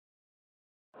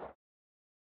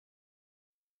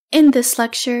In this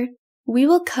lecture, we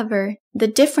will cover the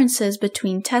differences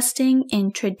between testing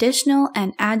in traditional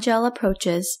and agile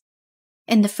approaches.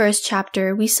 In the first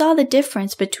chapter, we saw the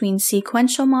difference between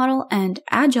sequential model and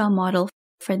agile model.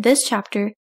 For this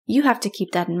chapter, you have to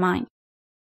keep that in mind.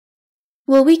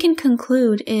 What we can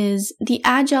conclude is the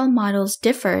agile models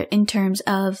differ in terms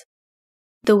of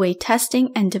the way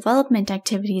testing and development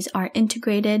activities are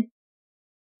integrated,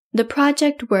 the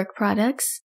project work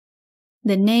products,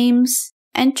 the names,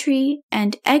 entry,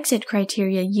 and exit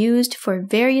criteria used for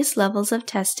various levels of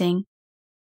testing,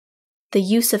 the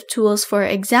use of tools, for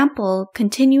example,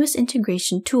 continuous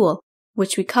integration tool,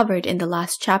 which we covered in the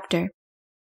last chapter,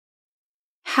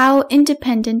 how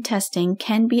independent testing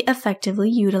can be effectively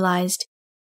utilized.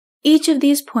 Each of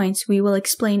these points we will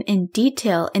explain in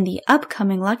detail in the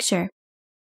upcoming lecture.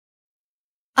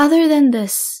 Other than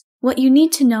this, what you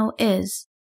need to know is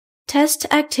test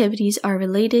activities are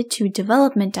related to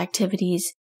development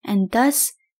activities, and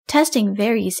thus testing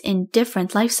varies in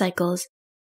different life cycles.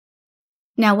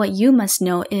 Now, what you must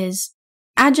know is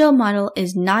Agile model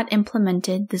is not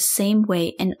implemented the same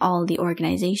way in all the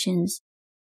organizations.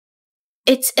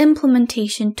 Its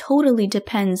implementation totally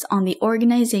depends on the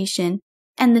organization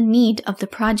and the need of the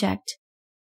project.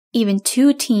 Even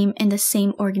two teams in the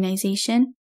same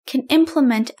organization can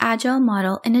implement Agile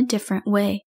model in a different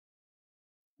way.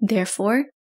 Therefore,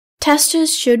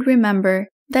 testers should remember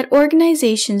that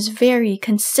organizations vary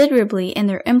considerably in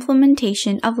their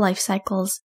implementation of life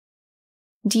cycles.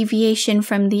 Deviation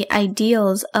from the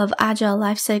ideals of Agile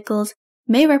life cycles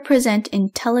may represent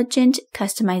intelligent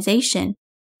customization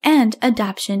and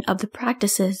adaptation of the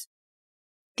practices.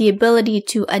 The ability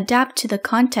to adapt to the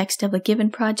context of a given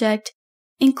project,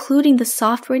 including the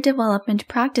software development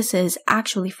practices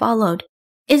actually followed,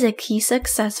 is a key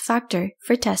success factor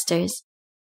for testers.